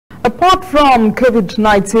Apart from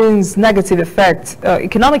COVID-19's negative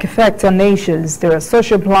economic effect on nations, there are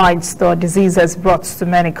social blights the disease has brought to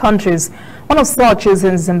many countries. One of such is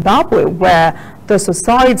in Zimbabwe, where the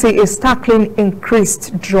society is tackling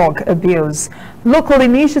increased drug abuse. Local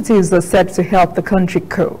initiatives are set to help the country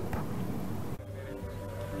cope.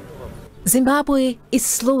 Zimbabwe is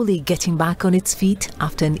slowly getting back on its feet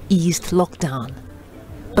after an eased lockdown.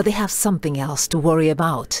 But they have something else to worry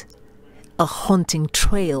about. A haunting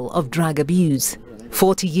trail of drug abuse.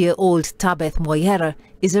 40-year-old Tabeth Moyera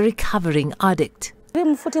is a recovering addict.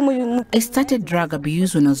 I started drug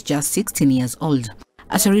abuse when I was just 16 years old.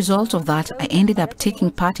 As a result of that, I ended up taking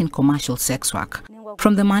part in commercial sex work.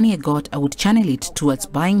 From the money I got, I would channel it towards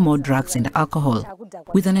buying more drugs and alcohol.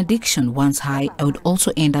 With an addiction once high, I would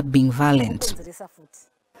also end up being violent.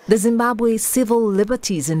 The Zimbabwe Civil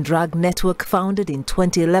Liberties and Drug Network, founded in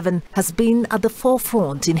 2011, has been at the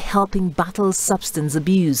forefront in helping battle substance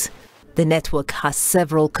abuse. The network has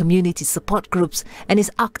several community support groups and is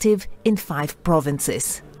active in 5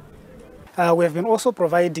 provinces. We have been also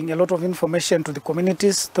providing a lot of information to the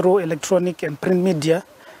communities through electronic and print media,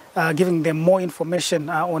 giving them more information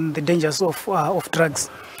on the dangers of drugs.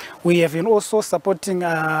 We have been also supporting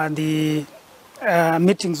the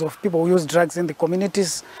meetings of people who use drugs in the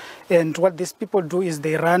communities, and what these people do is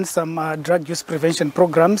they run some drug use prevention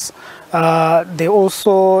programs. They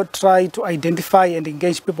also try to identify and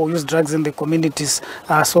engage people who use drugs in the communities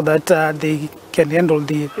so that they can handle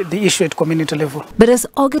the issue at community level. But as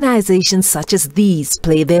organizations such as these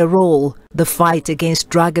play their role, the fight against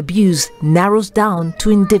drug abuse narrows down to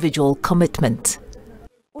individual commitment.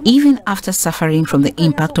 Even after suffering from the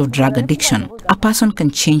impact of drug addiction, a person can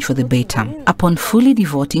change for the better. Upon fully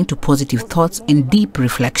devoting to positive thoughts and deep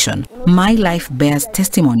reflection, my life bears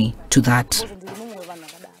testimony to that.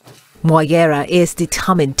 Moyera is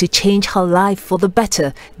determined to change her life for the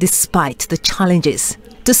better despite the challenges.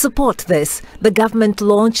 To support this, the government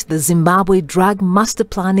launched the Zimbabwe Drug Master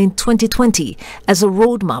Plan in 2020 as a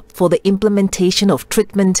roadmap for the implementation of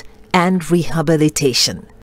treatment and rehabilitation.